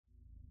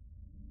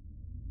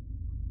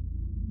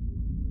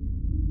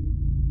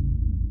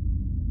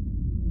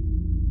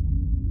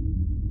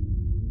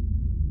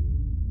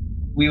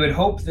We would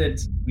hope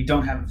that we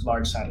don't have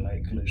large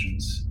satellite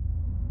collisions.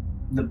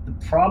 The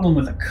problem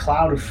with a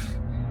cloud of,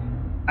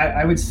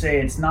 I would say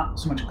it's not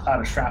so much a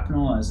cloud of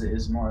shrapnel as it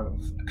is more of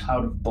a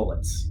cloud of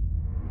bullets.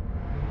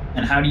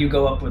 And how do you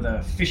go up with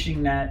a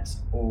fishing net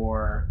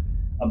or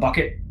a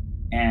bucket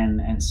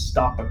and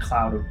stop a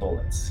cloud of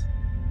bullets?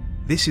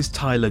 This is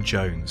Tyler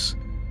Jones.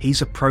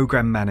 He's a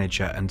program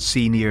manager and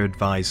senior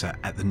advisor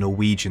at the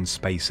Norwegian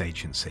Space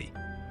Agency.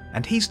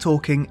 And he's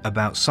talking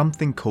about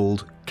something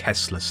called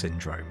Kessler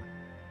syndrome.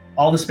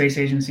 All the space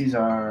agencies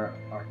are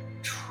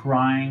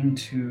trying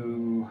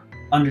to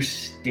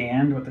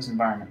understand what this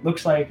environment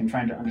looks like and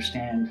trying to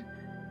understand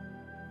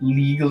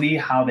legally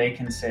how they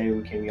can say,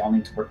 okay, we all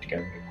need to work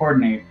together to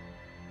coordinate,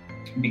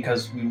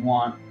 because we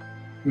want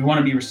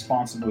to be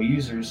responsible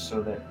users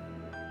so that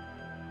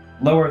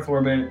low Earth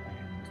orbit and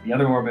the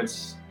other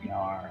orbits,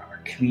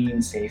 are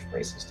clean, safe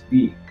places to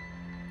be.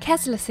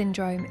 Kessler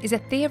syndrome is a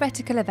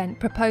theoretical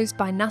event proposed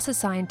by NASA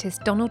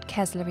scientist Donald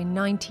Kessler in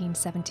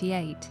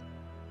 1978.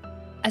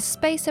 As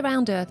space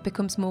around Earth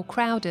becomes more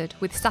crowded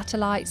with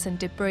satellites and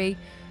debris,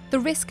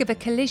 the risk of a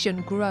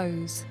collision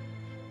grows.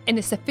 In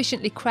a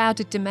sufficiently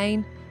crowded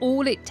domain,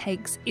 all it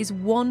takes is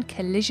one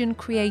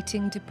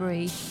collision-creating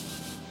debris.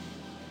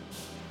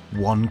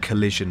 One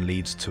collision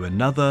leads to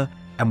another,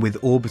 and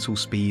with orbital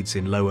speeds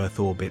in low Earth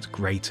orbit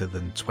greater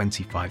than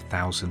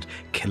 25,000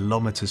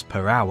 kilometers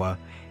per hour,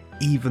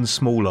 even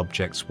small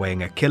objects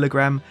weighing a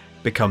kilogram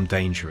become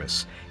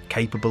dangerous,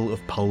 capable of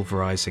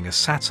pulverizing a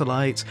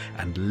satellite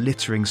and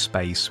littering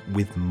space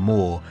with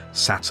more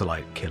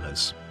satellite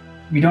killers.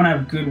 We don't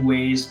have good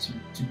ways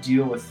to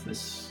deal with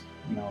this,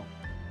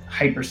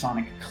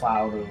 hypersonic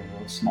cloud of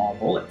small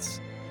bullets.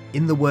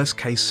 In the worst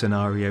case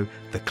scenario,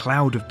 the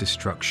cloud of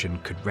destruction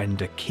could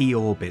render key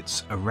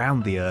orbits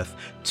around the Earth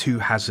too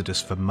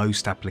hazardous for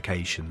most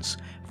applications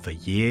for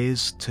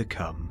years to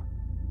come.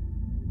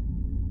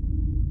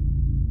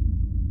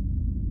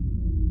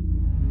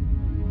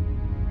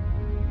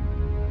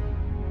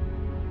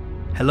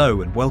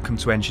 Hello and welcome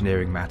to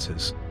Engineering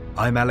Matters.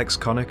 I'm Alex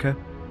Conacher.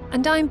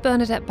 And I'm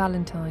Bernadette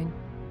Ballantyne.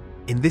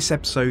 In this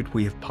episode,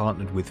 we have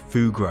partnered with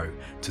Fugro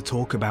to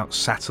talk about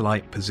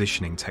satellite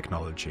positioning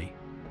technology.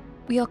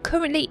 We are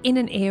currently in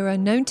an era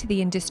known to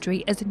the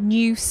industry as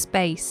new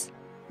space,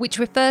 which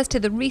refers to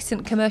the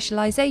recent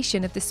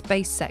commercialisation of the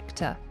space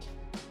sector.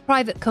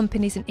 Private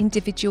companies and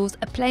individuals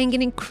are playing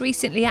an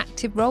increasingly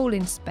active role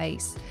in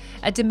space,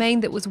 a domain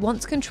that was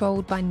once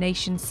controlled by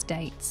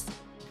nation-states.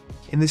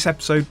 In this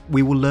episode,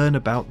 we will learn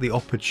about the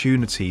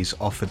opportunities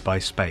offered by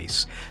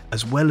space,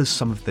 as well as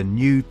some of the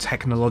new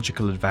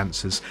technological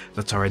advances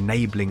that are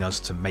enabling us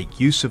to make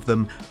use of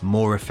them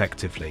more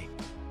effectively.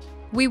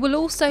 We will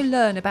also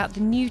learn about the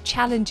new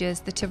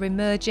challenges that are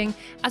emerging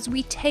as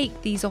we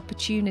take these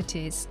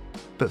opportunities.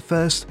 But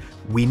first,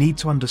 we need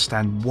to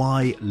understand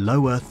why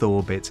low Earth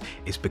orbit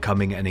is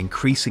becoming an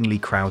increasingly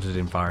crowded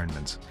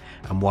environment,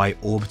 and why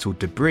orbital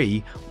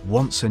debris,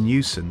 once a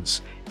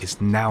nuisance,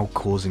 is now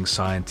causing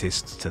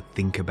scientists to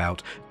think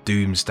about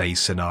doomsday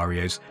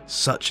scenarios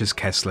such as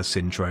Kessler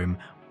syndrome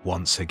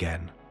once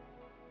again.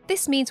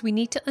 This means we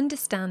need to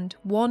understand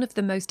one of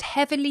the most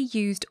heavily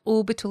used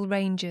orbital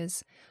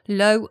ranges,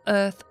 low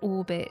Earth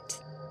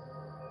orbit.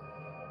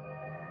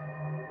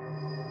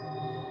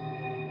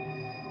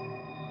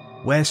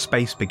 Where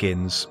space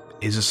begins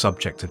is a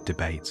subject of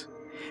debate.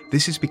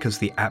 This is because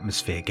the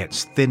atmosphere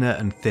gets thinner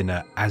and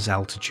thinner as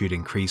altitude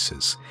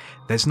increases.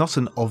 There's not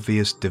an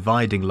obvious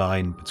dividing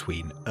line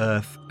between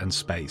Earth and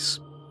space.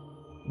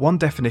 One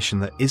definition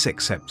that is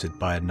accepted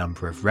by a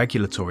number of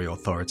regulatory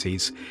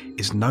authorities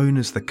is known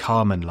as the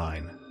Kármán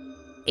line.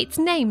 It's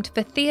named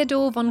for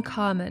Theodor von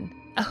Kármán,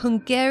 a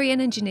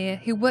Hungarian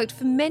engineer who worked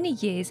for many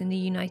years in the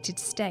United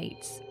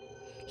States.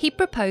 He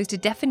proposed a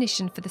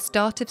definition for the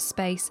start of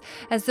space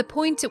as the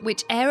point at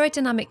which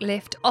aerodynamic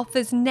lift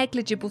offers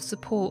negligible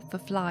support for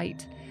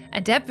flight,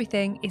 and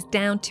everything is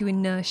down to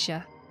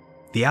inertia.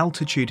 The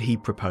altitude he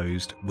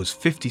proposed was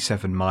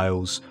 57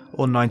 miles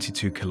or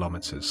 92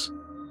 kilometres.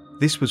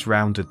 This was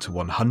rounded to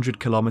 100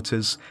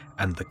 kilometres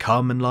and the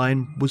Kármán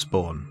line was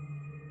born.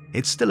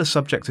 It's still a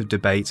subject of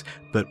debate,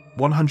 but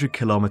 100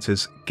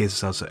 kilometres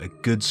gives us a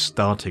good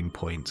starting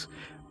point,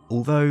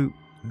 although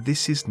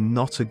this is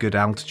not a good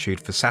altitude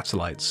for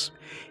satellites.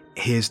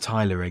 Here's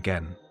Tyler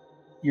again.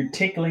 You're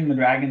tickling the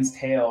dragon's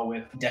tail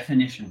with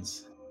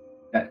definitions.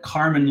 That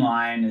Kármán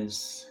line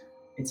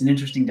it's an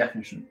interesting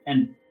definition.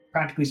 And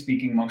practically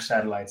speaking, most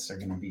satellites are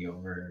going to be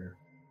over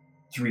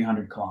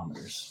 300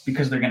 kilometers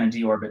because they're going to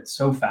deorbit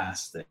so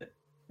fast that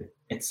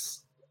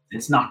it's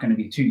not going to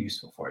be too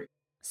useful for you.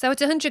 So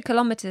at 100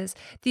 kilometres,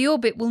 the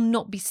orbit will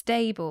not be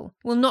stable,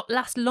 will not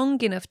last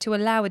long enough to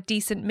allow a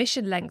decent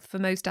mission length for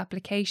most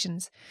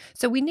applications.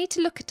 So we need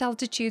to look at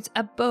altitudes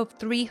above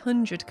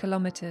 300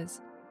 kilometres.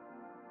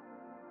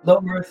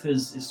 Low Earth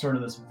is sort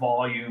of this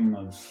volume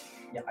of,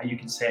 you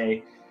could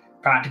say,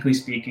 practically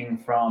speaking,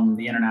 from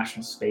the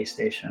International Space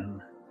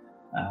Station,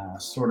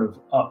 sort of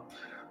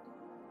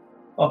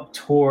up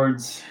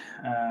towards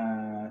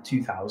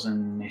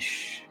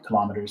 2,000-ish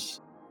kilometers.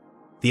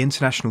 The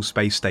International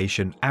Space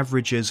Station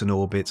averages an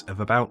orbit of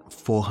about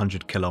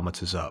 400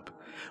 kilometres up,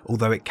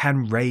 although it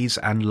can raise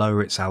and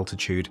lower its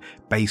altitude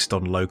based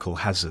on local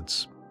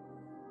hazards.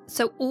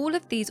 So all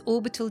of these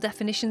orbital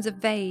definitions are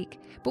vague,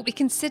 but we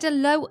consider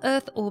low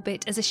Earth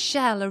orbit as a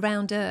shell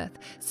around Earth,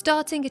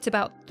 starting at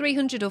about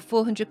 300 or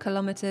 400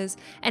 kilometres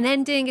and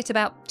ending at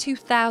about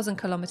 2,000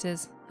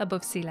 kilometres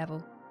above sea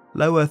level.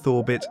 Low Earth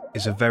orbit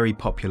is a very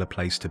popular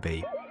place to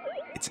be.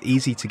 It's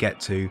easy to get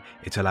to,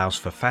 it allows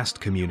for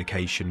fast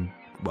communication.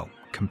 Well,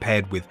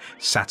 compared with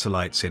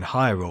satellites in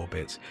higher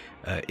orbit,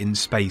 in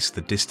space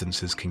the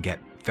distances can get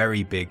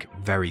very big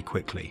very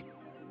quickly.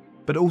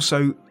 But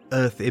also,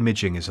 Earth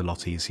imaging is a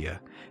lot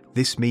easier.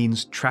 This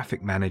means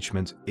traffic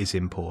management is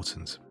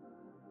important.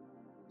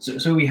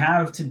 So we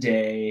have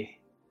today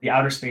the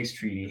Outer Space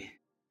Treaty,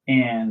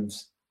 and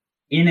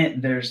in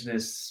it there's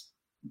this,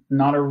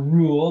 not a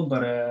rule,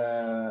 but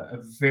a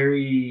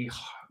very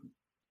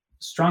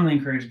strongly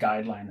encouraged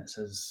guideline that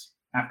says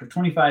after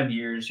 25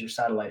 years, your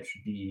satellite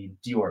should be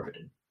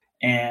deorbited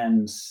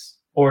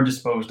or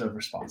disposed of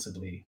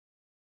responsibly.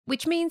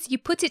 Which means you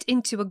put it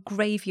into a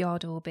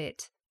graveyard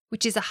orbit,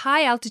 which is a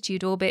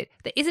high-altitude orbit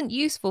that isn't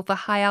useful for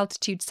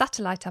high-altitude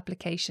satellite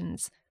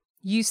applications.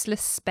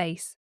 Useless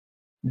space.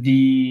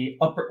 The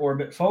upper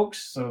orbit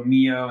folks, so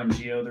MEO and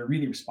GEO, they're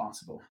really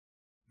responsible.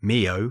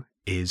 MEO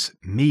is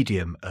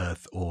medium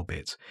Earth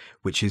orbit,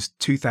 which is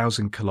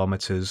 2,000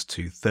 kilometres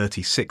to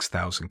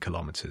 36,000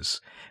 kilometres,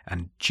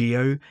 and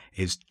GEO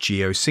is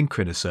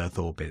geosynchronous Earth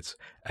orbit,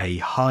 a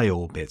high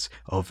orbit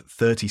of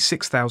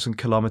 36,000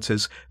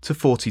 kilometres to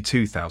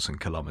 42,000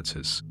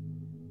 kilometres.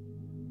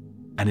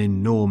 An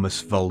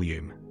enormous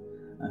volume.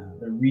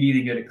 They're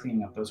really good at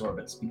cleaning up those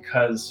orbits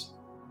because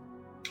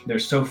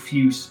there's so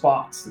few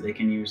spots that they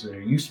can use that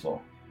are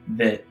useful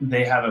that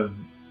they have a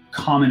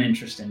common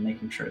interest in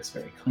making sure it's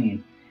very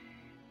clean.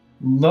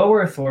 Low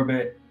Earth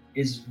orbit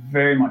is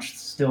very much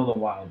still the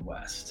Wild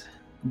West.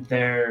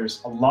 There's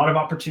a lot of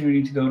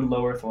opportunity to go to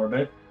low Earth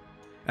orbit.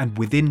 And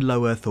within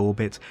low Earth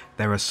orbit,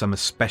 there are some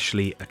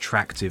especially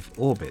attractive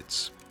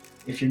orbits.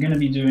 If you're going to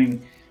be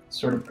doing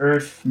sort of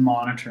Earth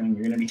monitoring,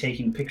 you're going to be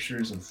taking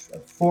pictures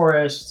of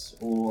forests,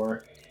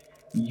 or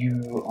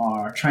you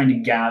are trying to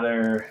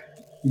gather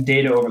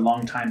data over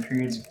long time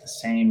periods with the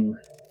same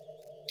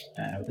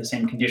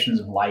conditions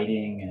of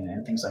lighting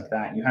and things like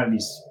that. You have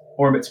these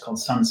orbits called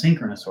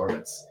sun-synchronous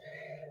orbits,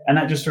 and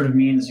that just sort of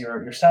means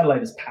your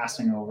satellite is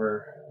passing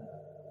over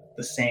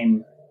the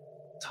same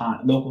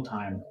time, local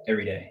time,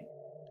 every day.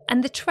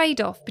 And the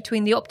trade-off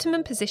between the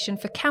optimum position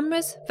for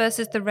cameras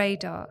versus the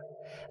radar.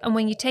 And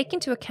when you take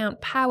into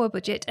account power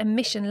budget and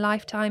mission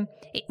lifetime,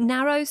 it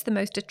narrows the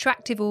most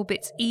attractive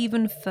orbits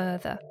even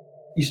further.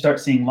 You start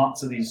seeing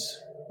lots of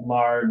these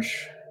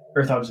large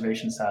Earth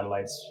observation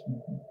satellites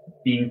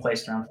being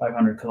placed around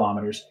 500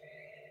 kilometers.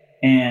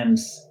 And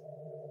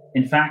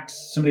in fact,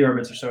 some of the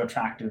orbits are so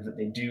attractive that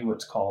they do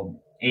what's called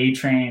A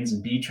trains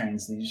and B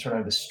trains. They sort of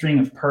have a string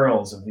of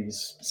pearls of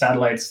these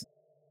satellites,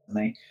 and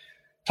they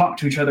talk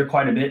to each other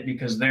quite a bit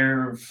because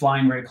they're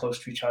flying very close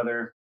to each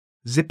other.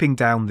 Zipping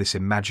down this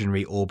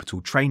imaginary orbital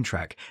train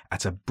track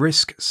at a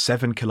brisk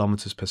 7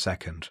 kilometres per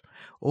second,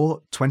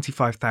 or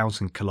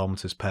 25,000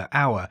 kilometres per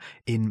hour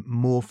in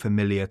more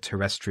familiar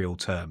terrestrial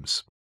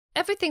terms.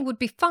 Everything would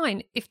be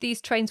fine if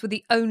these trains were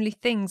the only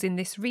things in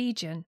this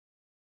region.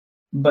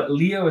 But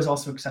LEO is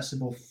also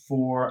accessible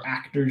for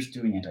actors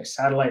doing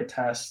anti-satellite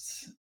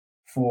tests,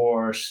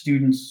 for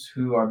students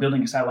who are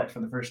building a satellite for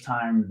the first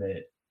time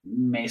that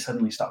may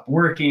suddenly stop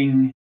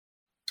working.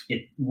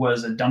 It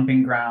was a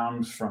dumping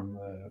ground from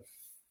the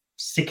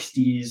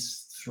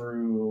 60s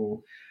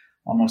through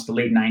almost the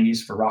late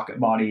 90s for rocket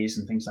bodies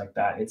and things like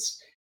that.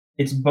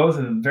 It's both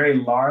a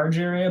very large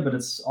area, but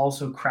it's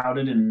also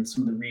crowded in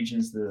some of the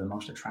regions that are the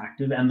most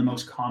attractive and the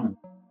most common.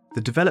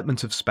 The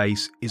development of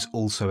space is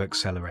also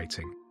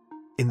accelerating.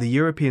 In the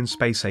European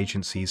Space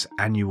Agency's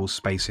annual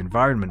Space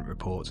Environment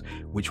Report,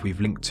 which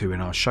we've linked to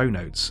in our show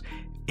notes,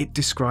 it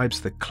describes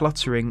the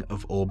cluttering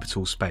of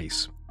orbital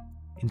space.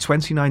 In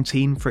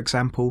 2019, for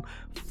example,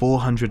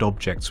 400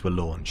 objects were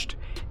launched.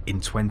 In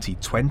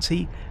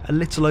 2020, a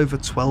little over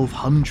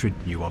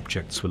 1,200 new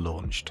objects were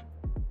launched.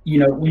 You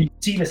know, when you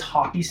see this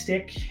hockey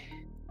stick,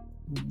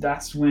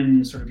 that's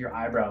when sort of your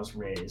eyebrows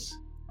raise.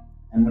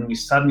 And when we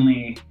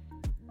suddenly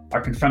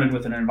are confronted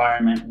with an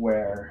environment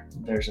where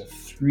there's a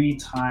 3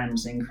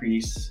 times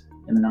increase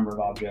in the number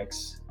of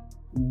objects,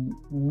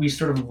 we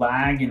sort of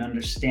lag in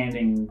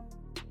understanding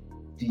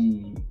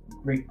the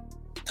great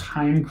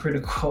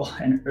time-critical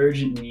and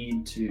urgent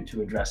need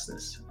to address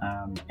this.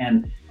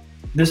 And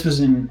this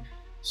was in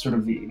sort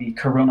of the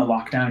Corona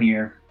lockdown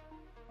year.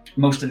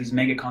 Most of these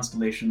mega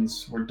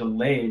constellations were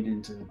delayed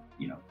into,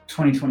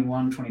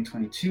 2021,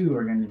 2022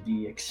 are going to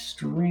be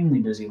extremely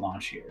busy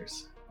launch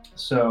years.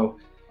 So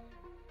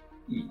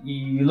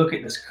you look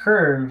at this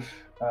curve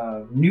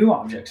of new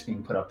objects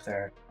being put up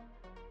there.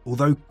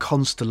 Although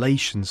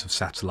constellations of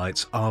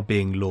satellites are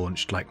being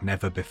launched like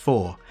never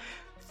before,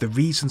 the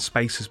reason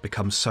space has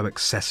become so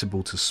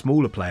accessible to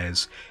smaller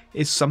players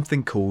is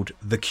something called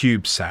the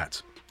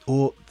CubeSat,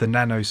 or the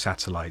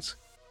nanosatellite,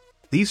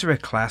 These are a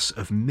class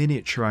of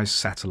miniaturized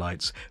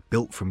satellites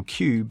built from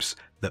cubes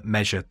that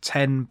measure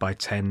 10 by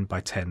 10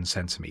 by 10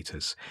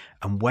 centimeters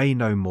and weigh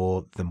no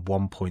more than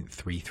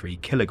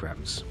 1.33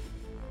 kilograms.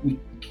 We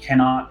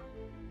cannot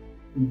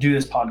do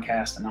this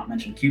podcast and not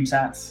mention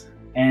CubeSats.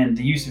 And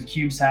the use of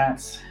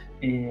CubeSats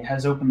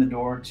has opened the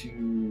door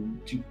to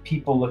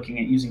people looking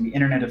at using the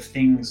Internet of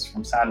Things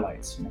from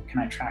satellites. Can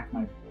I track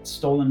my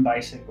stolen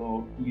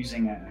bicycle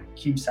using a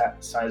CubeSat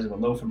the size of a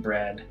loaf of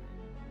bread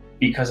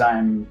because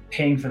I'm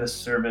paying for this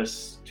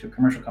service to a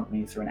commercial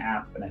company through an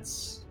app, and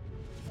it's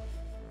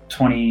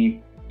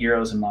 20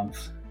 euros a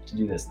month to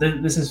do this.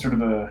 This is sort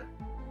of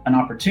an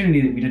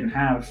opportunity that we didn't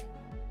have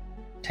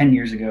 10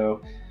 years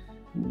ago.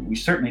 We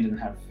certainly didn't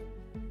have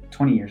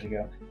 20 years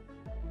ago.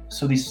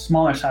 So these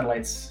smaller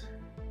satellites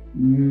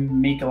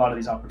make a lot of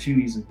these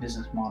opportunities and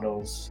business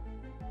models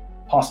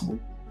possible.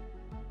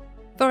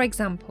 For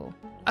example,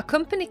 a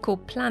company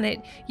called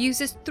Planet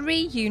uses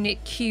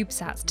 3-unit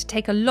CubeSats to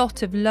take a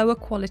lot of lower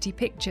quality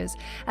pictures,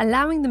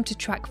 allowing them to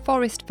track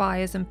forest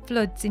fires and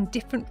floods in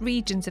different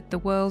regions of the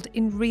world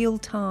in real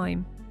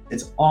time.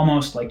 It's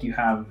almost like you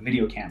have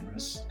video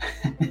cameras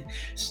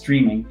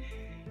streaming,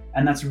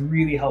 and that's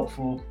really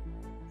helpful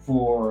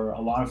for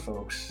a lot of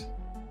folks.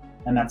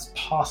 And that's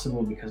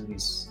possible because of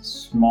these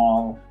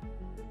small,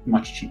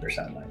 much cheaper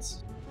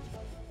satellites.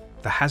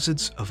 The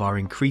hazards of our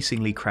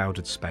increasingly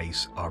crowded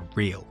space are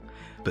real,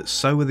 but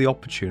so are the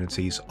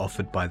opportunities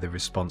offered by the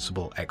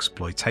responsible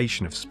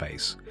exploitation of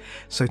space.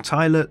 So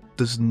Tyler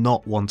does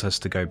not want us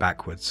to go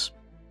backwards.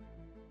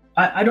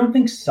 I don't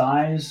think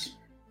size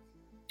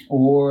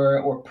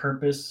or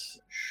purpose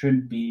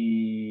should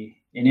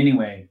be in any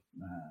way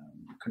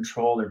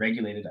controlled or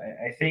regulated.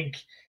 I think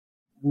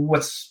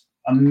what's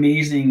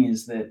amazing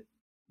is that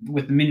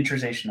with the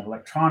miniaturization of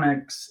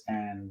electronics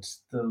and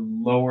the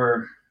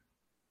lower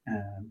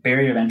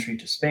barrier of entry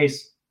to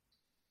space,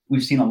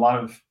 we've seen a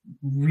lot of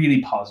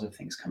really positive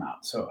things come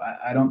out. So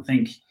I don't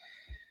think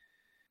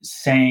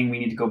saying we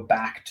need to go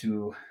back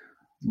to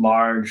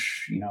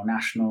large,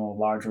 national,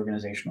 large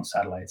organizational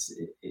satellites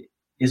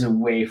is a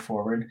way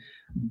forward,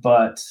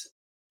 but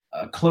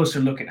a closer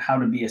look at how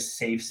to be a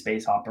safe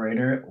space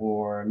operator,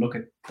 or look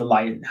at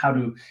how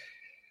to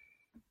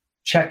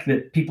check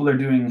that people are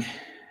doing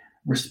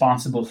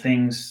responsible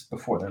things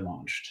before they're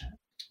launched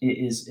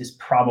is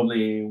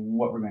probably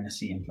what we're going to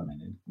see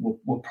implemented.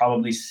 We'll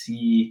probably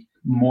see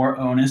more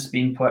onus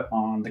being put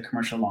on the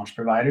commercial launch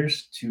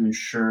providers to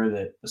ensure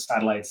that the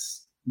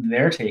satellites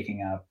they're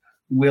taking up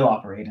will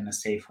operate in a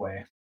safe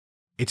way.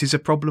 It is a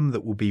problem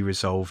that will be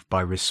resolved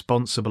by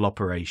responsible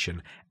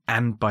operation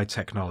and by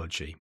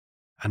technology.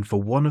 And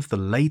for one of the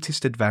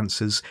latest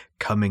advances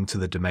coming to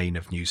the domain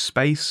of new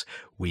space,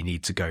 we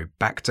need to go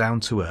back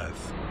down to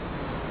Earth.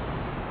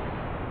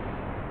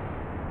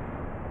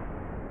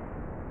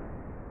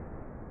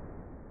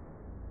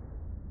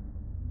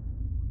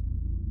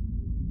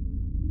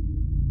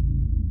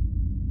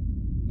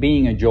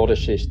 Being a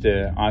geodesist,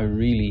 I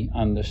really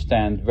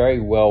understand very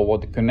well what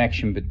the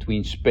connection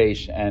between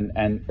space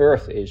and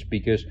Earth is,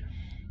 because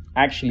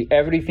actually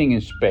everything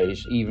in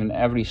space, even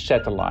every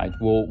satellite,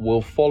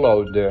 will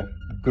follow the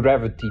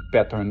gravity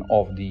pattern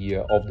of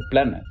the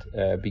planet,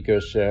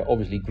 because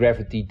obviously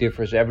gravity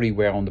differs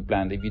everywhere on the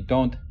planet. If you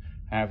don't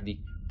have the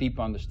deep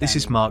understanding. This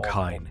is Mark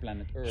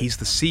Hine. He's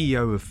the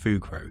CEO of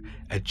Fugro,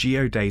 a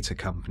geodata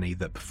company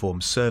that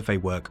performs survey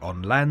work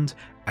on land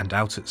and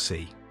out at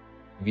sea.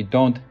 If you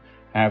don't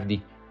have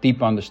the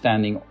deep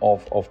understanding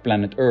of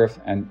planet Earth,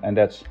 and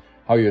that's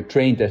how you're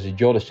trained as a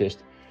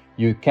geodesist,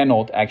 you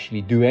cannot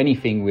actually do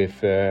anything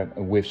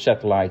with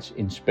satellites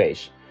in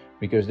space,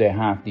 because they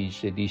have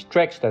these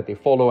tracks that they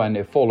follow, and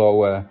they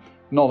follow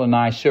not a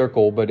nice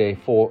circle, but they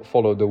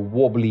follow the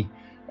wobbly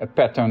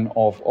pattern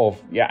of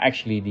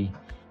actually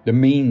the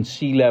mean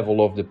sea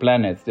level of the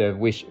planet,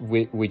 which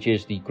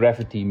is the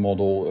gravity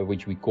model,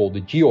 which we call the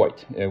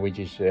geoid, which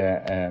is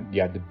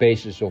the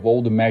basis of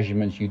all the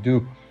measurements you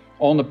do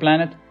on the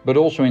planet, but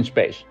also in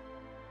space.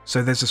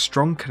 So there's a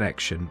strong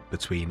connection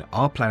between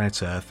our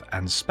planet Earth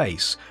and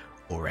space,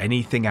 or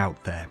anything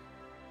out there.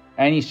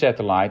 Any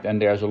satellite,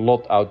 and there's a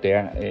lot out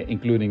there,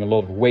 including a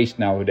lot of waste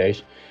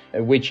nowadays,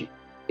 which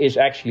is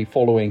actually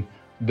following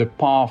the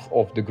path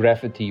of the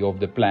gravity of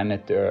the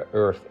planet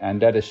Earth,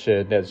 and that's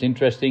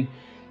interesting.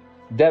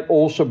 That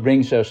also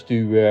brings us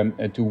to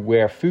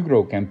where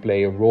Fugro can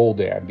play a role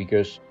there,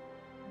 because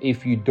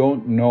if you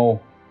don't know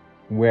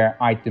where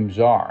items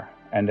are,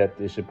 and that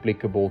is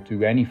applicable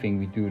to anything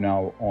we do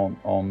now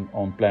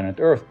on planet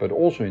Earth, but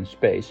also in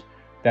space,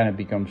 then it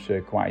becomes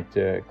quite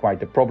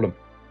a problem.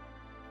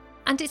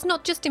 And it's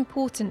not just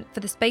important for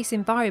the space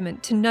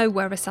environment to know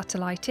where a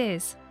satellite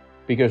is.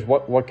 Because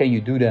what can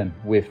you do then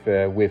with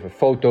a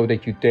photo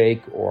that you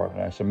take, or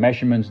some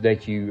measurements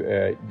that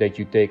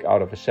you take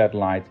out of a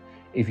satellite,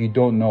 if you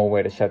don't know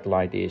where the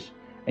satellite is?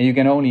 And you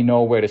can only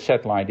know where the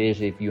satellite is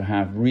if you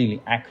have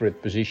really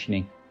accurate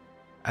positioning.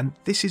 And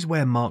this is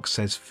where Mark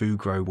says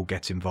Fugro will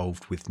get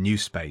involved with new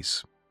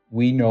space.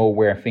 We know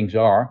where things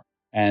are,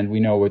 and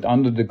we know it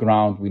under the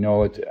ground, we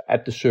know it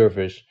at the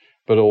surface,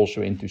 but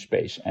also into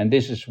space. And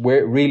this is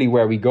where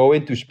we go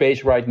into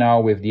space right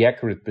now with the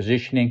accurate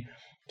positioning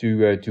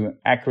to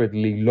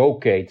accurately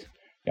locate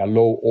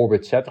low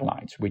orbit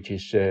satellites, which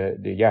is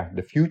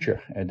the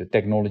future, the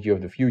technology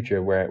of the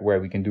future, where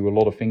we can do a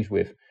lot of things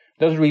with. It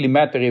doesn't really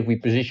matter if we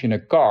position a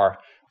car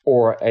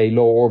or a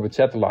low orbit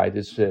satellite.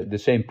 It's the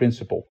same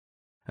principle.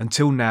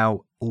 Until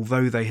now,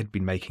 although they had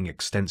been making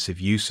extensive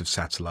use of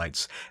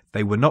satellites,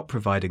 they were not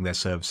providing their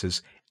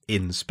services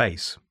in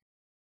space.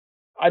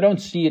 I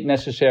don't see it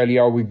necessarily,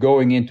 are we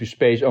going into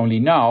space only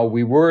now?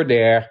 We were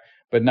there,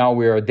 but now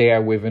we are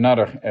there with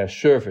another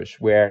service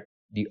where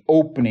the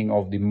opening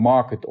of the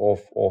market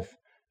of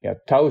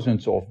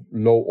thousands of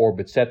low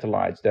orbit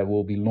satellites that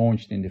will be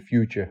launched in the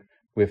future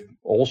with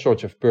all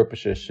sorts of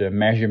purposes,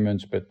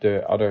 measurements, but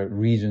other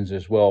reasons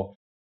as well.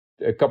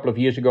 A couple of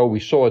years ago, we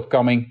saw it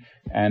coming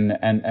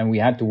and we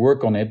had to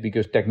work on it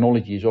because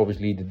technology is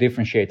obviously the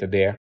differentiator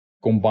there,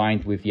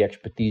 combined with the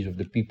expertise of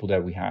the people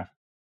that we have.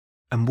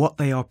 And what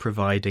they are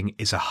providing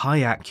is a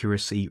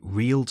high-accuracy,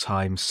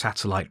 real-time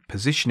satellite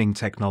positioning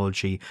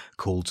technology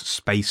called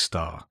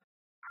SpaceStar.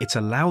 It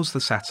allows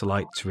the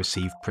satellite to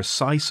receive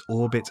precise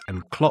orbit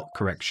and clock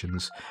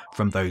corrections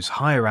from those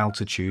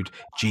higher-altitude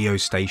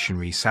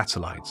geostationary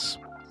satellites.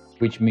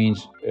 Which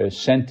means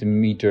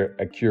centimeter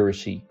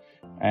accuracy.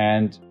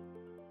 And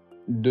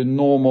the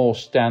normal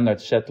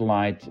standard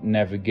satellite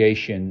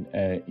navigation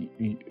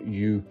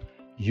you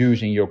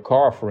use in your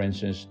car, for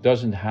instance,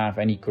 doesn't have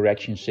any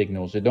correction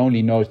signals. It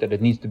only knows that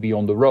it needs to be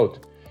on the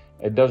road.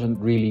 It doesn't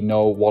really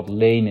know what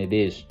lane it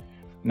is.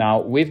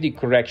 Now, with the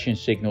correction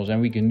signals,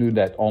 and we can do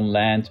that on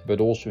land, but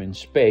also in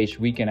space,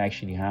 we can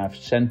actually have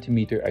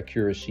centimeter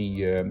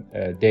accuracy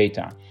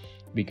data,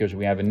 because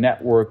we have a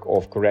network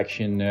of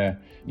correction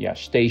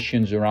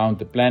stations around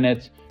the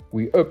planet.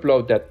 We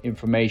upload that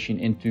information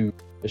into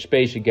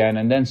space again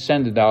and then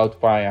send it out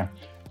via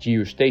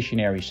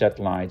geostationary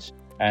satellites.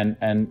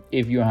 And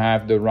if you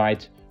have the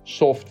right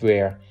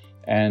software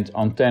and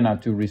antenna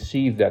to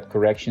receive that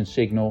correction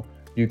signal,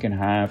 you can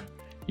have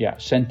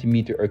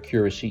centimeter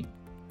accuracy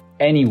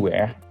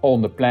anywhere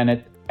on the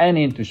planet and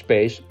into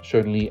space,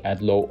 certainly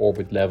at low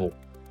orbit level.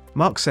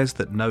 Mark says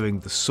that knowing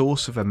the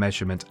source of a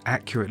measurement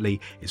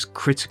accurately is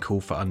critical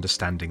for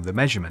understanding the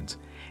measurement.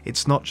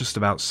 It's not just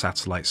about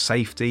satellite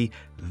safety,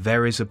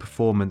 there is a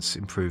performance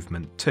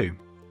improvement too.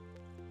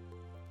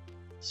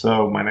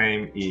 So my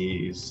name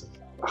is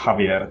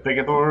Javier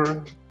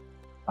Tejedor.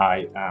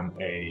 I am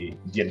a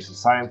genesis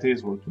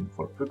scientist working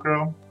for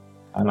Fugro,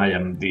 and I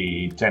am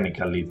the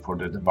technical lead for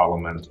the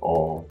development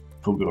of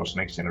Fugro's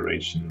next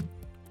generation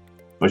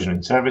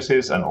positioning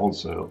services and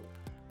also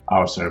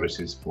our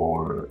services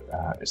for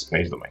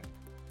space domain.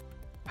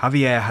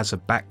 Javier has a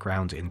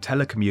background in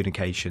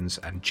telecommunications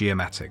and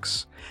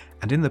geomatics,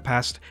 and in the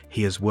past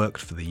he has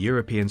worked for the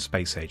European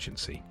Space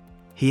Agency.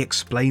 He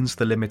explains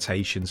the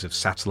limitations of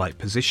satellite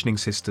positioning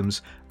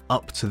systems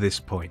up to this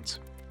point.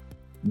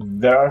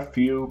 There are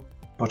few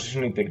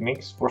positioning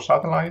techniques for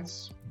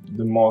satellites.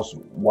 The most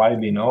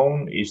widely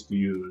known is to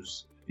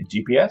use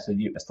GPS,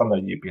 a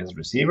standard GPS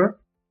receiver.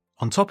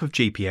 On top of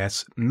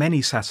GPS,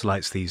 many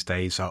satellites these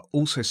days are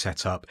also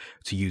set up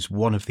to use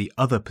one of the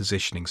other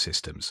positioning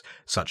systems,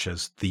 such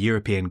as the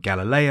European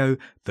Galileo,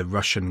 the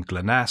Russian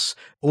GLONASS,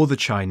 or the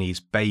Chinese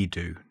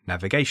Beidou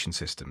navigation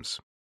systems.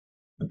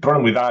 The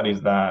problem with that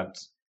is that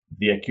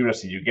the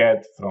accuracy you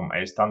get from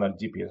a standard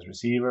GPS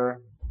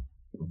receiver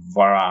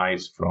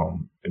varies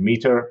from a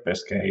meter,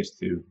 best case,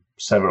 to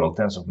several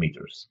tens of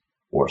meters,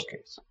 worst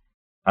case.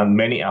 And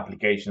many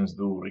applications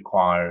do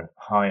require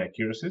high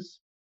accuracies.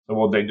 So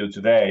what they do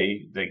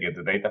today, they get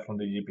the data from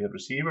the GPS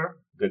receiver,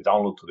 they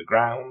download to the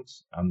ground,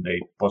 and they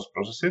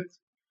post-process it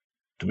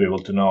to be able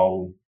to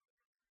know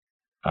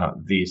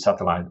the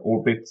satellite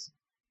orbit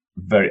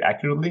very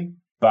accurately,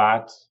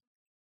 but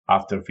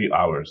after a few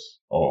hours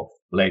of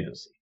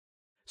latency.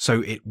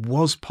 So it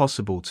was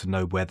possible to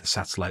know where the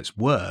satellites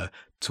were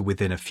to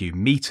within a few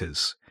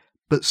meters,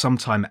 but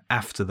sometime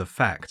after the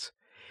fact.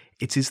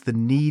 It is the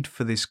need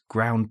for this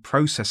ground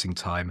processing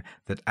time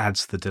that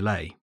adds the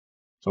delay.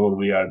 So what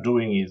we are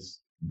doing is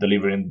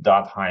delivering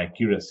that high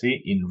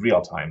accuracy in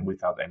real time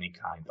without any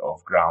kind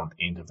of ground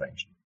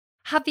intervention.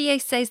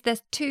 Javier says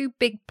there's two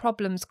big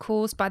problems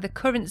caused by the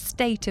current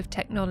state of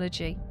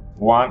technology.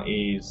 One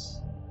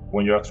is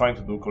when you are trying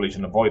to do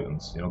collision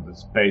avoidance, the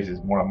space is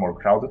more and more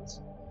crowded.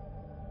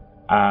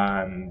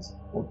 And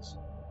what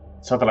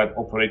satellite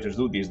operators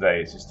do these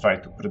days is try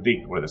to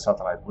predict where the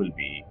satellite will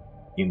be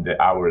in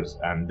the hours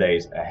and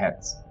days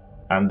ahead.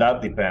 And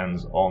that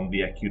depends on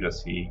the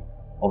accuracy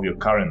of your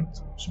current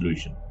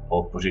solution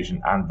of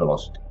position and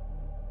velocity,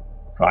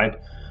 right?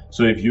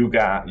 So if you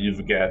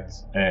get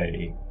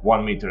a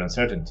 1 meter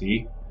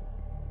uncertainty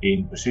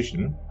in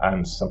position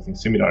and something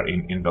similar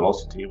in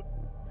velocity.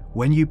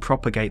 When you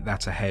propagate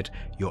that ahead,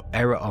 your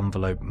error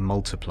envelope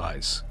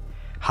multiplies.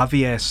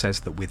 Javier says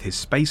that with his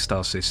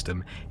SpaceStar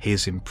system, he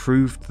has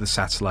improved the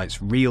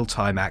satellite's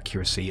real-time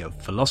accuracy of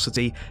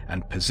velocity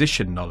and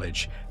position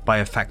knowledge by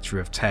a factor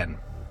of 10.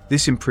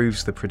 This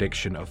improves the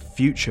prediction of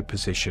future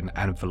position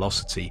and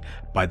velocity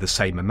by the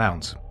same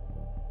amount.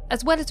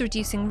 As well as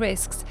reducing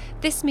risks,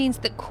 this means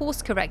that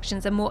course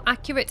corrections are more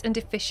accurate and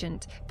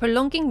efficient,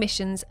 prolonging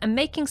missions and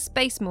making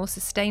space more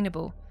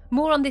sustainable.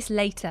 More on this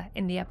later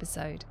in the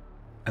episode.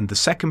 And the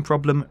second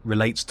problem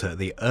relates to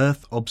the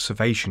Earth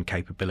observation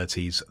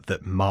capabilities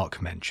that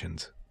Mark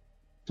mentioned.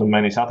 So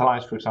many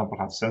satellites, for example,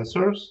 have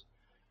sensors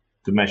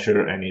to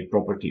measure any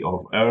property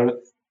of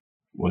Earth,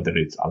 whether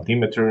it's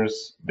altimeters,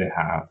 they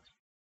have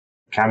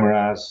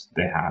cameras,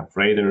 they have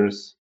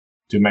radars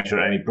to measure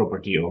any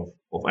property of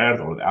Earth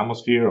or the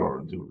atmosphere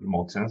or do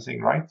remote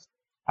sensing, right?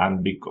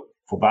 And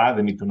for that,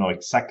 they need to know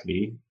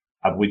exactly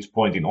at which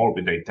point in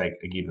orbit they take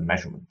a given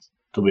measurement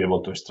to be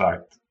able to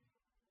extract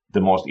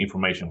the most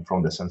information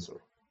from the sensor,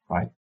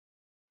 right?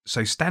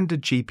 So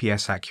standard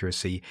GPS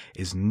accuracy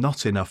is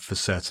not enough for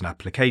certain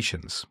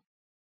applications.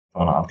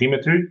 On an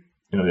altimeter,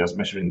 just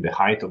measuring the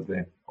height of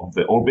the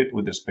orbit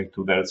with respect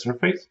to the Earth's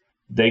surface,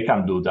 they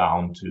can do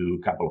down to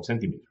a couple of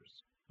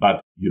centimeters,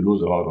 but you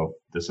lose a lot of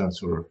the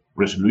sensor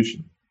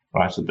resolution,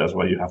 right? So that's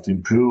why you have to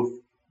improve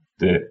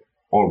the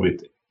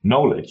orbit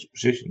knowledge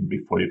precision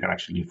before you can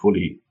actually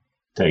fully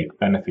take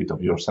benefit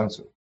of your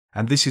sensor.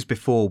 And this is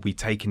before we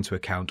take into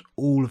account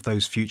all of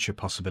those future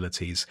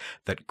possibilities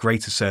that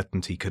greater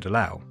certainty could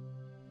allow.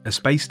 As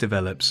space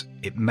develops,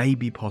 it may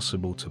be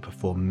possible to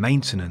perform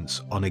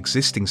maintenance on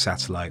existing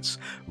satellites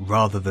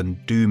rather than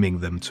dooming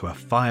them to a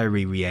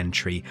fiery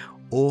re-entry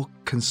or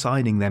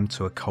consigning them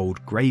to a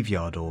cold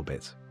graveyard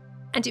orbit.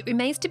 And it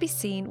remains to be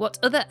seen what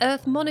other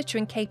Earth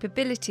monitoring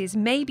capabilities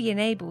may be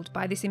enabled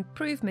by this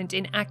improvement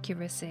in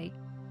accuracy.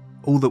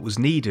 All that was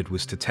needed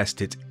was to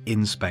test it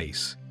in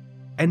space.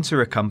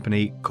 Enter a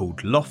company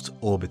called Loft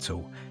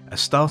Orbital, a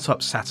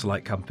startup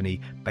satellite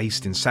company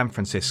based in San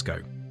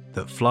Francisco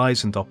that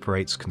flies and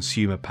operates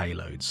consumer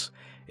payloads.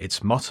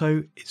 Its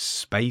motto is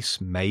Space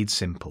Made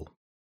Simple.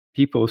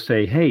 People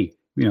say, hey,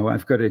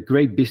 I've got a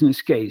great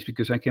business case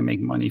because I can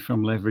make money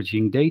from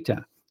leveraging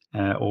data.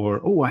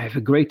 I have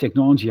a great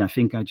technology. I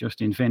think I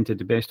just invented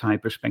the best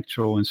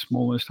hyperspectral and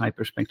smallest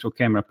hyperspectral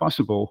camera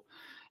possible.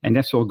 And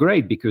that's all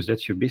great because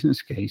that's your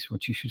business case,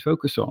 what you should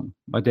focus on.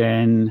 But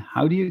then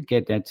how do you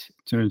get that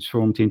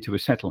transformed into a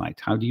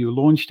satellite? How do you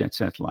launch that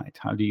satellite?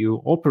 How do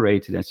you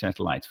operate that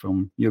satellite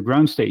from your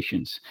ground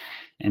stations?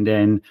 And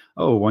then,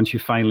 once you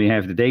finally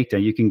have the data,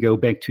 you can go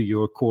back to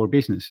your core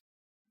business.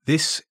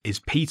 This is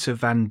Peter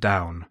Van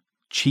Down,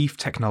 Chief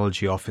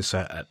Technology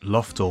Officer at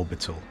Loft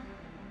Orbital.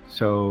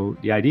 So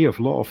the idea of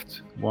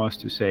Loft was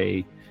to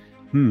say,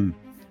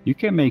 you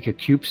can make a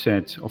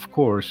CubeSat, of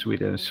course,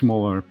 with a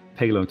smaller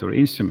payload or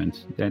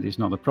instrument. That is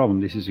not a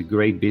problem. This is a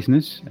great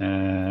business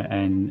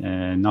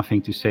and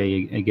nothing to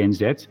say against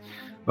that.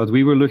 But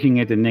we were looking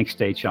at the next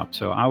stage up.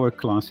 So our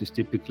class is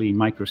typically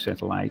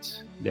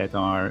microsatellites that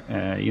are,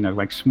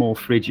 like small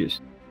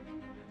fridges.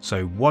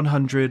 So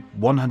 100,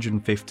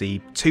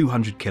 150,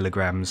 200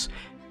 kilograms,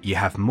 you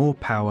have more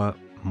power,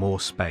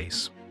 more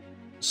space.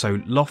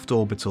 So Loft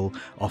Orbital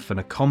often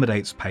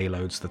accommodates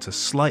payloads that are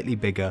slightly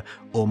bigger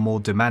or more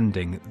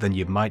demanding than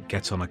you might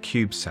get on a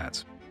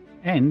CubeSat.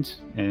 And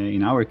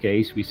in our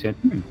case, we said,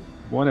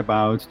 what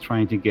about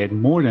trying to get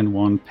more than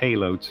one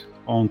payload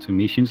onto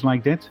missions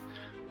like that?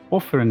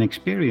 Offer an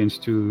experience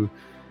to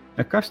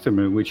a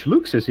customer which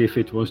looks as if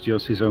it was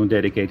just his own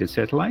dedicated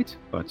satellite,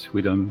 but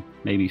with a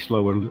maybe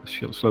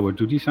slower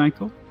duty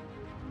cycle.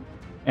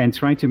 And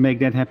try to make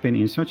that happen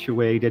in such a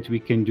way that we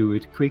can do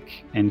it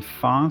quick and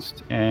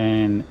fast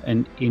and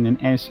in an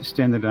as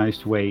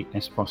standardized way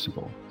as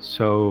possible.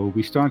 So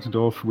we started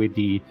off with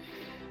the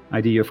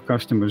idea of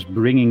customers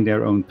bringing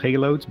their own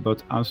payloads,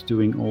 but us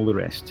doing all the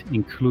rest,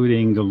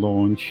 including the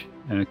launch,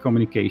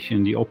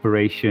 communication, the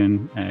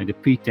operation, the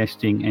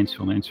pre-testing, and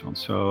so on and so on.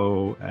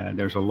 So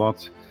there's a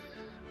lot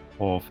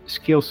of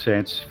skill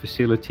sets,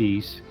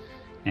 facilities,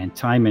 and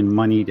time and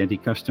money that the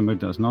customer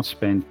does not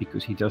spend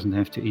because he doesn't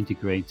have to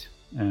integrate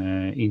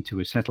into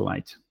a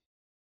satellite.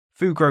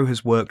 Fugro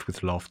has worked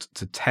with Loft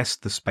to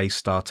test the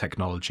SpaceStar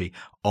technology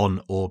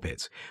on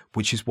orbit,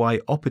 which is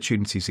why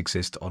opportunities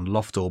exist on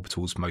Loft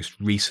Orbital's most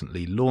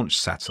recently launched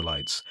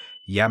satellites,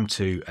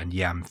 YAM-2 and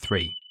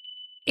YAM-3.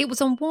 It was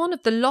on one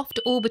of the Loft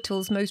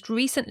Orbital's most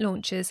recent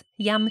launches,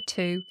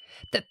 YAM-2,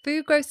 that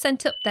Fugro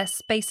sent up their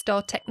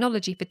SpaceStar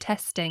technology for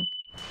testing.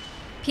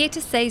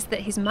 Peter says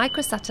that his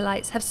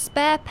microsatellites have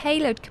spare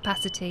payload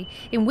capacity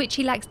in which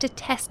he likes to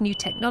test new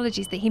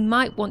technologies that he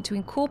might want to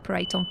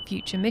incorporate on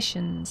future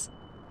missions.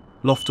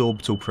 Loft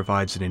Orbital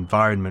provides an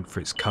environment for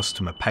its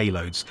customer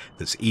payloads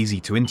that's easy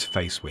to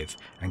interface with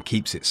and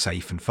keeps it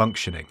safe and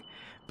functioning,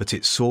 but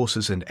it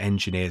sources and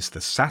engineers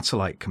the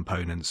satellite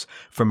components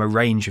from a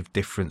range of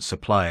different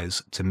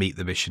suppliers to meet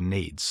the mission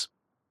needs.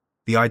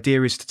 The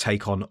idea is to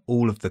take on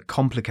all of the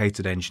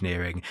complicated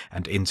engineering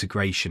and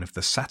integration of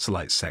the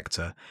satellite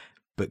sector,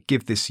 but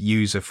give this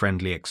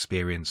user-friendly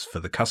experience for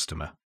the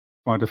customer.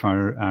 Part of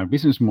our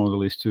business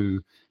model is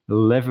to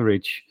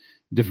leverage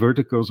the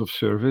verticals of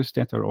service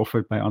that are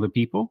offered by other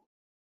people.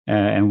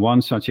 And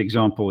one such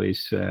example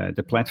is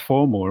the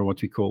platform, or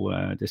what we call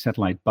the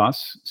satellite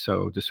bus.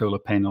 So the solar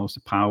panels,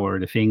 the power,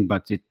 the thing,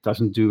 but it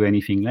doesn't do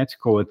anything. Let's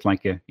call it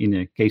like in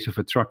a case of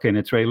a truck and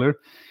a trailer.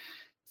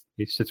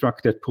 It's the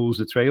truck that pulls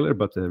the trailer,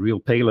 but the real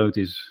payload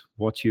is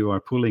what you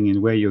are pulling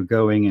and where you're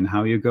going and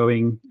how you're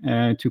going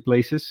to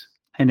places.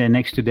 And then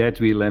next to that,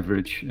 we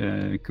leverage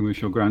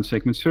commercial ground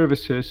segment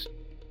services.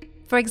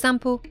 For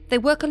example, they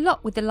work a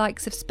lot with the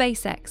likes of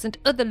SpaceX and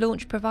other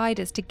launch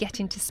providers to get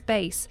into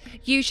space,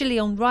 usually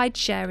on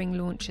ride-sharing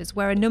launches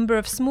where a number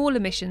of smaller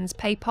missions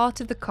pay part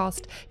of the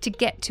cost to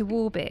get to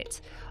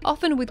orbit,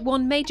 often with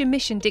one major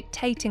mission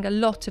dictating a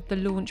lot of the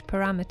launch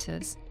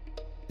parameters.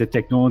 The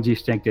technology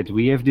stack that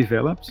we have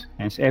developed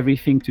has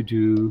everything to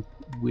do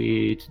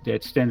with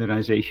that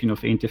standardization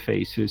of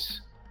interfaces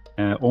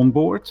on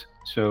board.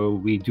 So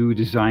we do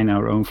design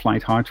our own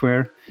flight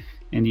hardware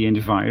and the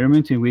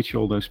environment in which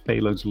all those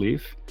payloads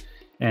live.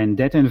 And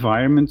that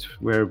environment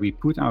where we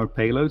put our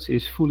payloads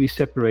is fully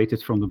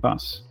separated from the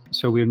bus.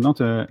 So we're not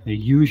a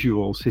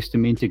usual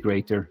system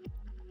integrator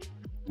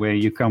where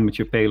you come with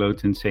your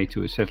payload and say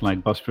to a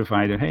satellite bus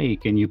provider, hey,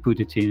 can you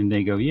put it in? And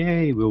they go,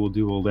 yay, we will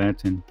do all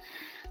that and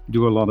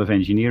do a lot of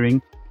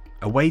engineering.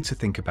 A way to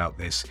think about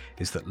this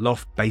is that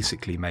Loft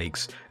basically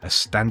makes a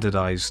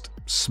standardized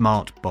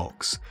smart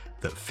box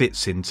that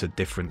fits into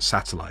different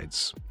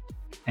satellites.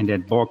 And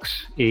that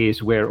box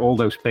is where all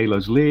those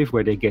payloads live,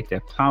 where they get their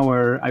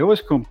power. I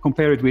always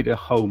compare it with a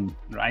home,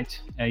 right?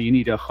 You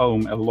need a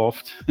home, a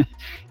loft,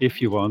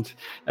 if you want,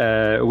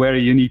 where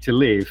you need to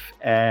live.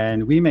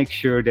 And we make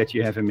sure that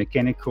you have a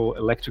mechanical,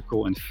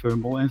 electrical, and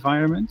thermal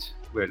environment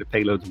where the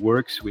payload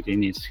works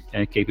within its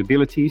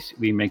capabilities.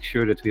 We make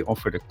sure that we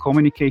offer the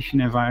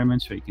communication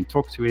environment so you can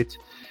talk to it,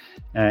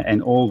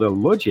 and all the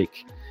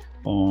logic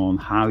on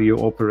how you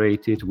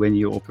operate it, when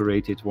you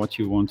operate it, what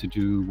you want to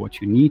do,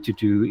 what you need to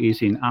do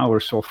is in our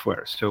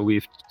software. So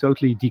we've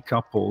totally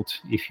decoupled,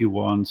 if you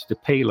want, the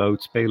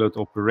payload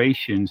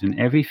operations and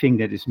everything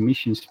that is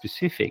mission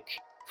specific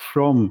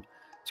from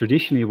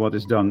traditionally what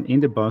is done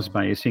in the bus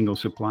by a single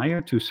supplier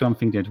to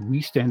something that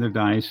we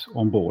standardize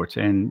on board.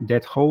 And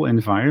that whole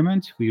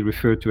environment we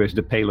refer to as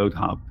the payload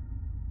hub.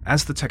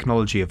 As the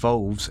technology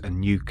evolves and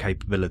new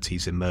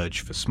capabilities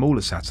emerge for smaller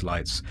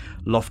satellites,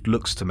 Loft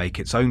looks to make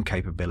its own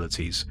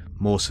capabilities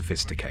more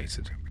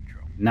sophisticated.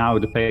 Now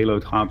the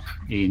payload hub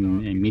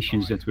in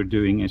missions that we're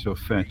doing as of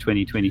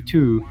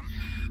 2022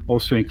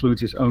 also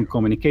includes its own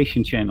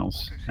communication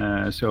channels.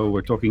 So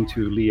we're talking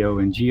to LEO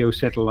and GEO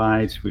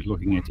satellites, we're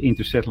looking at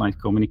inter-satellite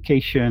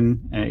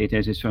communication. It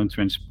has its own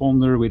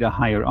transponder with a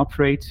higher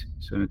uprate,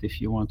 so that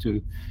if you want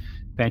to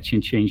patch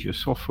and change your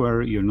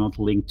software, you're not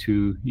linked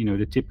to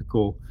the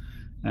typical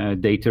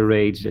data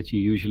rates that you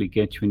usually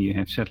get when you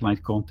have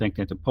satellite contact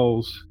at the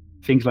poles,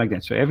 things like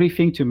that. So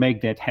everything to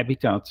make that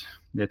habitat,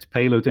 that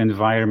payload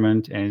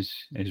environment as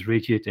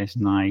rigid, as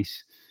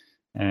nice,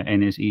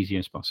 and as easy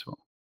as possible.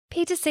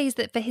 Peter sees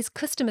that for his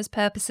customers'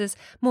 purposes,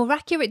 more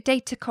accurate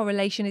data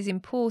correlation is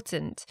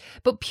important,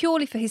 but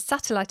purely for his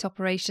satellite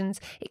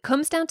operations, it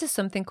comes down to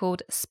something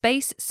called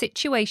space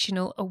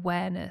situational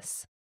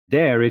awareness.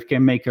 There it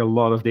can make a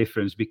lot of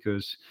difference,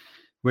 because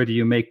whether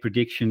you make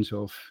predictions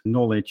of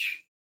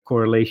knowledge,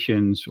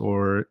 correlations,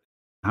 or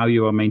how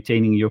you are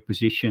maintaining your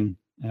position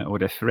or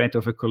the threat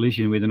of a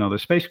collision with another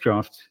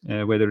spacecraft,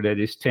 whether that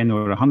is 10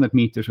 or 100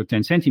 meters or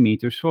 10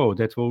 centimeters,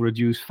 that will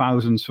reduce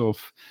thousands of,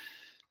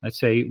 let's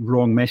say,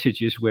 wrong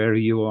messages where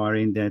you are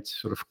in that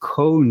sort of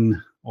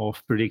cone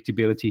of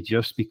predictability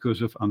just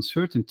because of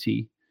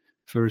uncertainty.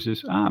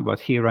 Versus, but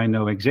here I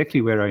know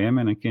exactly where I am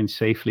and I can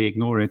safely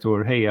ignore it,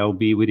 or hey, I'll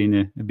be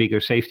within a bigger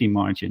safety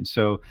margin.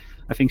 So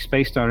I think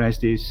SpaceStar has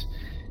this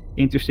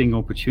interesting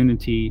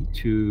opportunity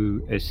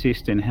to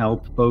assist and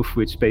help both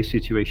with space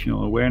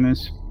situational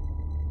awareness,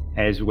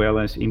 as well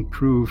as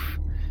improve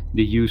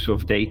the use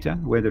of data,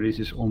 whether it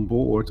is on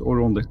board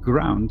or on the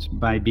ground,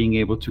 by being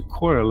able to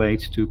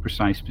correlate to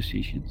precise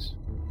positions.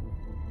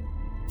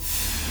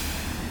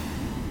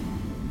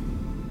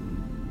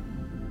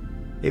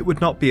 It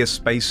would not be a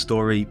space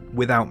story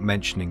without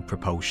mentioning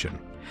propulsion,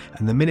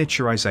 and the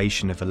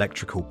miniaturization of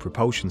electrical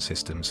propulsion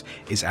systems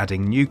is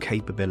adding new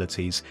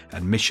capabilities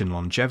and mission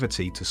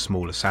longevity to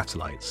smaller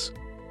satellites.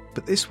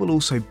 But this will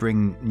also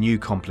bring new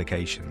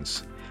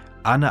complications.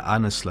 Anna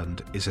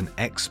Anneslund is an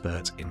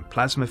expert in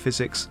plasma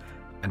physics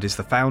and is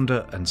the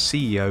founder and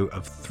CEO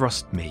of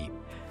ThrustMe,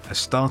 a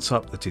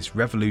startup that is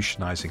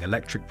revolutionizing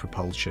electric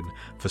propulsion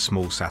for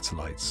small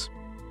satellites.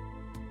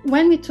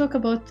 When we talk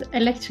about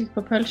electric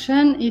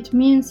propulsion, it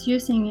means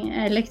using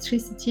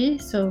electricity,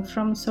 so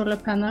from solar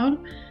panel,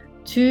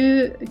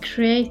 to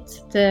create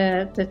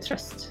the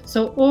thrust.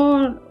 So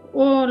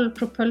all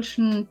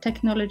propulsion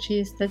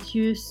technologies that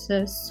use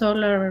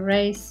solar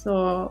rays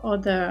or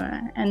other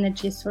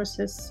energy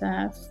sources,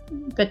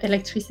 but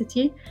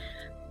electricity,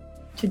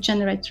 to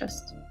generate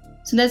thrust.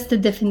 So that's the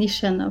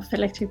definition of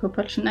electric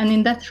propulsion. And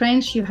in that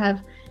range, you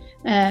have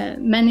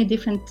many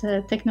different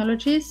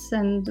technologies,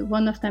 and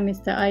one of them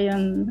is the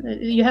ion.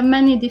 You have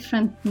many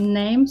different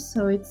names,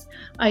 so it's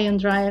ion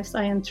drives,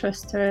 ion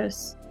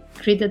thrusters,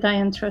 gridded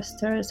ion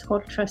thrusters,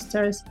 Hall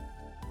thrusters.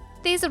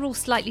 These are all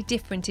slightly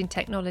different in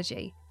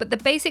technology, but the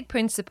basic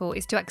principle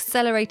is to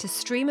accelerate a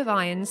stream of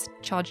ions,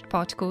 charged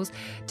particles,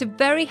 to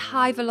very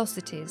high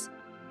velocities.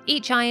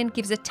 Each ion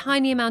gives a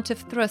tiny amount of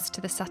thrust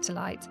to the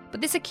satellite,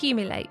 but this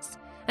accumulates,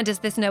 and as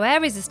there's no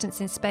air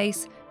resistance in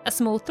space, a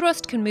small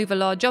thrust can move a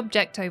large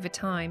object over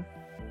time.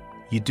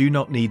 You do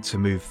not need to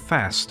move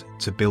fast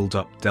to build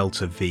up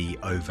delta V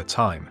over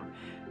time.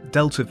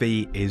 Delta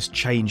V is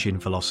change in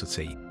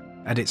velocity,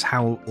 and it's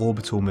how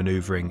orbital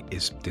manoeuvring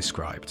is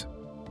described.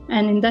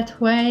 And in that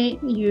way,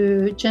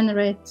 you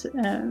generate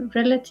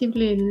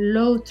relatively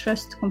low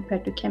thrust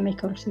compared to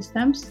chemical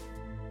systems,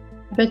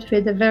 but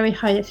with a very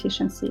high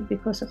efficiency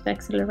because of the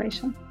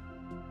acceleration.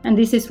 And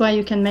this is why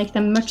you can make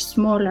them much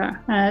smaller.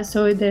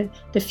 So the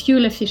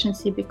fuel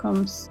efficiency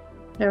becomes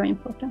very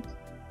important.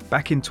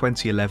 Back in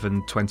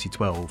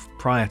 2011-2012,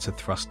 prior to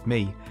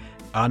ThrustMe,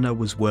 Anna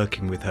was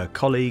working with her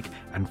colleague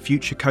and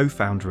future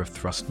co-founder of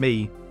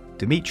ThrustMe,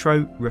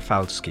 Dmytro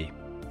Rafalski.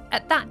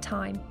 At that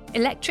time,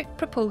 electric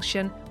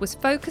propulsion was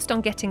focused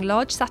on getting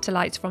large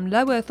satellites from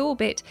low Earth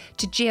orbit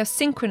to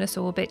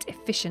geosynchronous orbit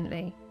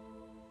efficiently.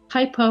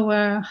 High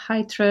power,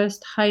 high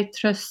thrust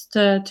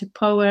to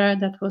power,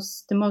 that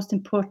was the most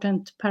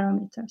important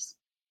parameters.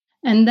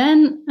 And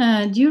then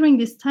during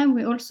this time,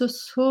 we also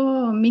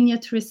saw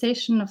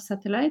miniaturization of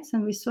satellites,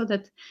 and we saw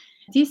that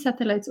these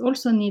satellites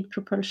also need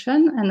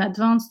propulsion and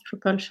advanced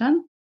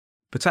propulsion.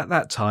 But at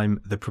that time,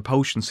 the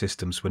propulsion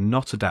systems were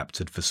not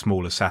adapted for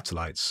smaller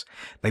satellites.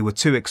 They were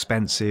too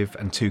expensive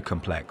and too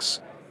complex.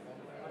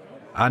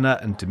 Anna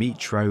and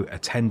Dmytro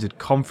attended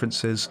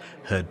conferences,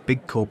 heard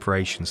big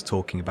corporations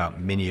talking about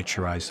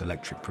miniaturized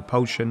electric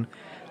propulsion,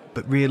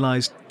 but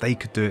realized they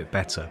could do it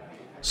better.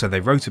 So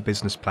they wrote a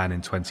business plan in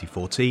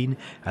 2014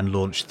 and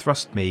launched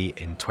ThrustMe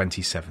in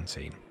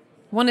 2017.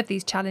 One of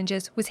these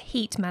challenges was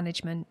heat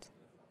management.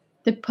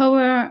 The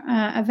power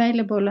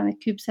available on a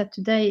CubeSat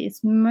today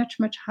is much,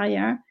 much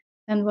higher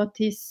than what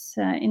is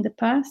in the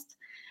past.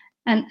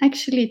 And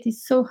actually, it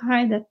is so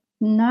high that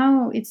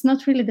now it's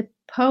not really the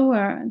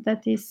power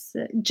that is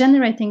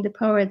generating the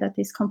power that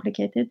is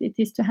complicated. It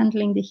is to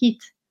handling the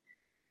heat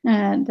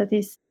that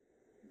is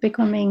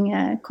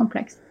becoming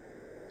complex.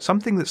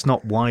 Something that's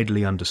not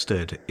widely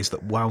understood is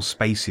that while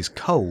space is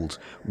cold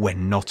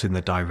when not in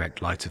the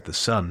direct light of the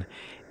sun,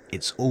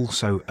 it's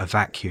also a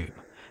vacuum,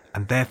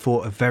 and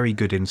therefore a very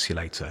good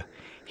insulator.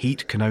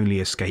 Heat can only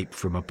escape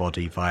from a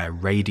body via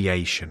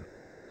radiation,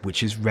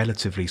 which is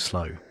relatively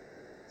slow.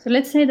 So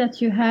let's say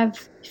that you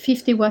have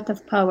 50 watt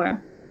of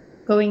power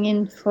going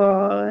in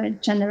for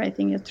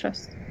generating your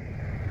thrust.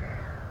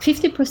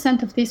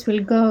 50% of this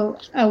will go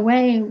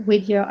away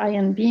with your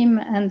ion beam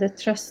and the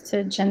thrust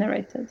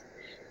generated.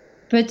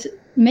 But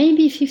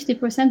maybe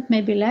 50%,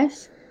 maybe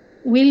less,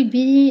 will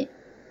be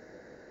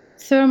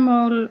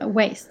thermal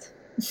waste.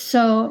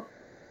 So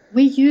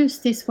we use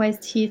this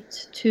waste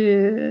heat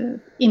to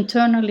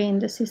internally in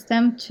the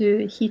system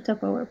to heat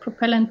up our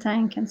propellant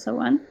tank and so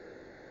on.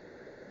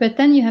 But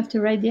then you have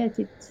to radiate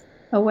it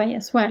away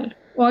as well,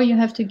 or you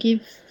have to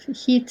give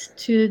heat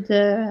to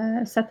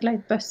the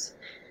satellite bus.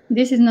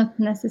 This is not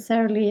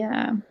necessarily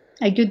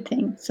a good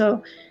thing.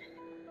 So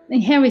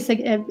here is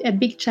a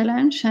big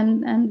challenge,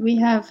 and we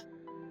have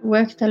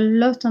worked a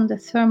lot on the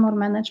thermal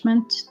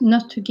management,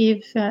 not to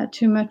give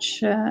too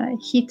much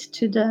heat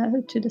to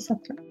the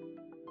satellite.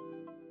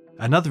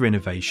 Another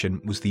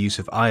innovation was the use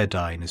of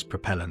iodine as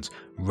propellant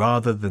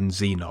rather than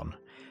xenon.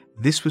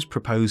 This was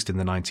proposed in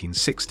the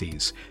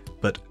 1960s,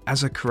 but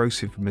as a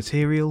corrosive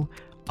material,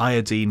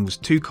 iodine was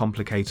too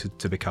complicated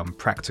to become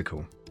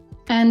practical.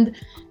 And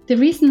the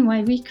reason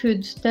why we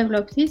could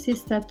develop this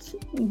is that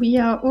we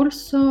are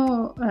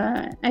also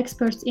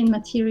experts in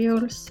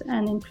materials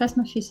and in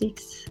plasma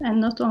physics, and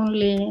not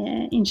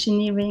only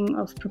engineering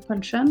of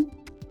propulsion.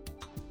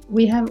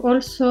 We have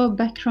also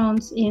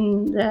backgrounds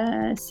in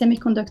the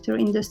semiconductor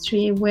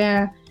industry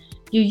where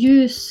you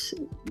use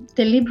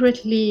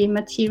deliberately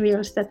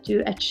materials that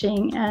do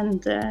etching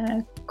and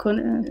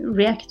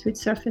react with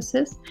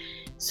surfaces.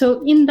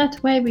 So in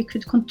that way, we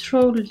could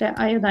control the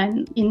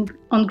iodine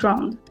on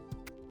ground.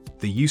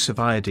 The use of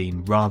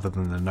iodine rather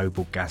than the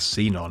noble gas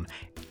xenon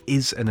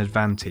is an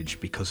advantage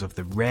because of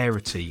the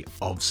rarity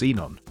of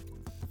xenon.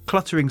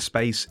 Cluttering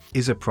space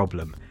is a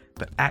problem,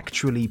 but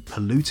actually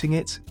polluting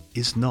it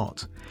is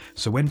not.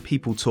 So when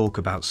people talk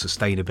about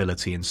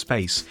sustainability in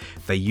space,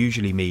 they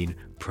usually mean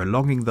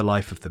prolonging the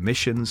life of the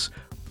missions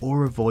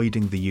or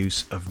avoiding the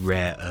use of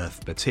rare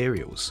earth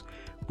materials,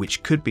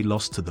 which could be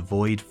lost to the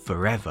void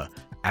forever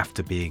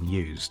after being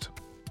used.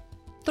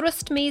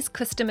 ThrustMe's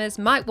customers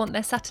might want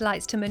their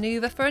satellites to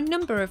manoeuvre for a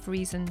number of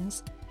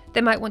reasons.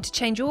 They might want to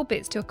change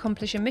orbits to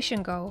accomplish a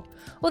mission goal,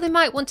 or they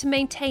might want to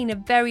maintain a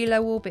very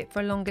low orbit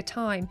for a longer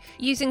time,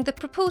 using the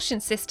propulsion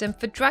system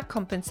for drag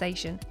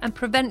compensation and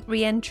prevent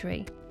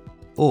re-entry.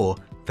 Or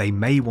they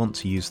may want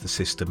to use the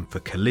system for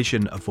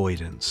collision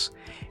avoidance.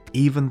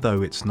 Even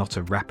though it's not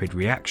a rapid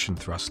reaction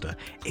thruster,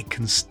 it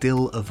can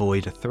still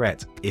avoid a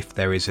threat if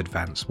there is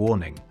advance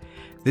warning.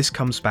 This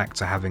comes back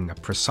to having a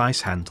precise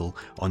handle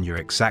on your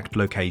exact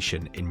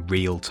location in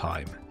real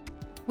time.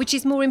 Which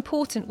is more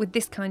important with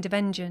this kind of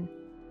engine.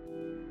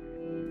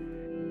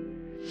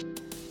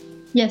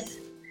 Yes,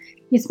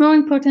 It's more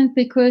important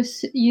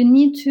because you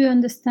need to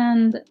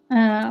understand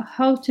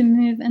how to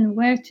move and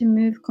where to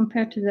move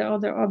compared to the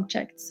other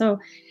objects. So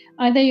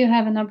either you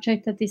have an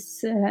object that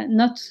is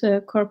not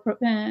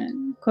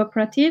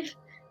cooperative,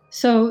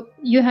 so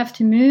you have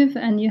to move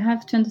and you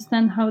have to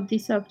understand how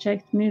this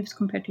object moves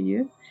compared to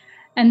you.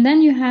 And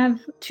then you have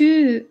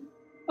two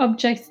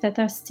objects that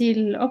are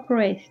still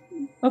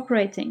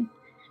operating.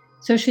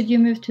 So should you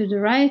move to the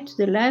right, to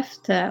the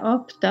left,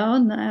 up,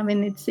 down? I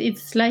mean,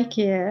 it's like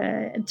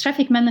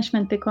traffic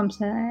management becomes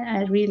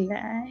a real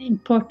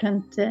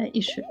important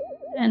issue.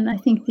 And I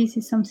think this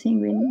is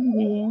something we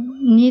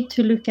need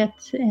to look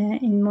at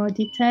in more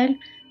detail,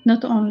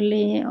 not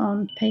only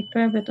on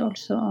paper, but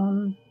also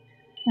on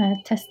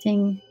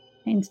testing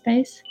in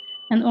space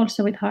and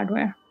also with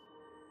hardware.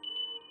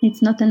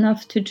 It's not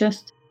enough to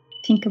just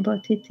think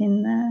about it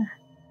in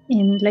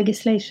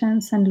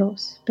legislations and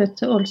laws,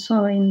 but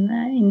also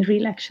in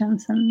real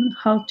actions and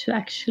how to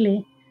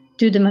actually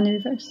do the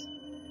maneuvers.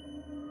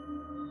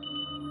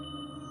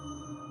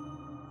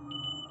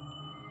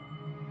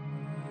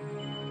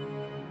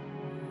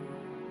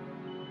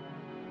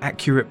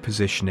 Accurate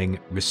positioning,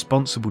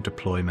 responsible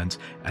deployment,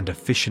 and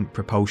efficient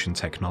propulsion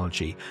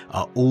technology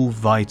are all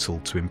vital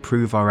to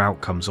improve our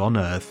outcomes on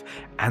Earth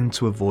and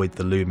to avoid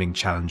the looming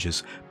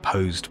challenges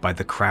posed by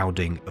the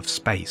crowding of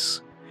space.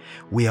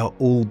 We are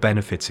all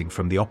benefiting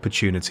from the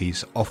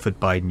opportunities offered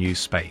by new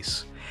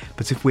space,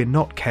 but if we're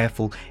not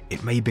careful,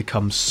 it may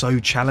become so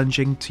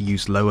challenging to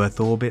use low Earth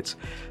orbit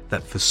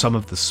that for some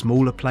of the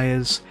smaller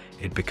players,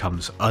 it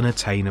becomes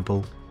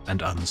unattainable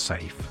and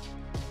unsafe.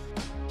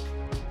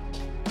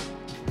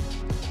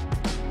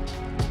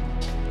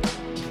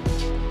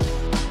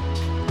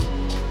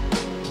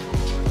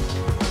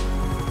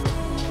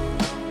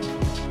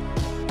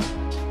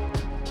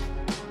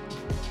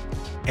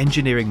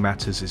 Engineering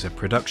Matters is a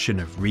production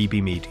of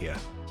Reby Media.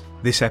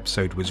 This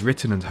episode was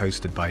written and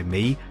hosted by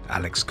me,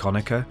 Alex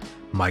Conacher.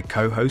 My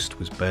co-host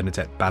was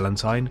Bernadette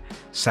Ballantyne,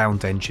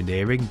 sound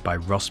engineering by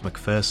Ross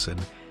McPherson,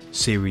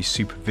 series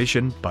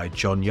supervision by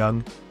John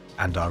Young,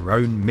 and our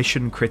own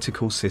mission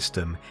critical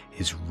system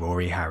is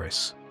Rory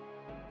Harris.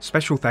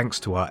 Special thanks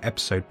to our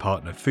episode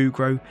partner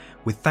Fugro,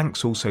 with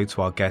thanks also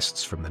to our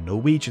guests from the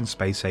Norwegian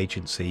Space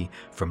Agency,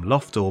 from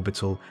Loft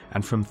Orbital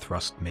and from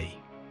ThrustMe.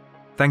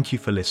 Thank you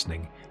for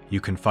listening. You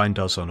can find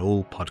us on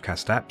all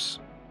podcast apps,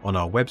 on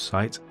our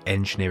website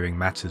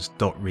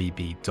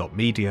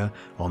engineeringmatters.reby.media,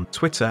 on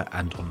Twitter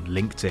and on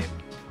LinkedIn.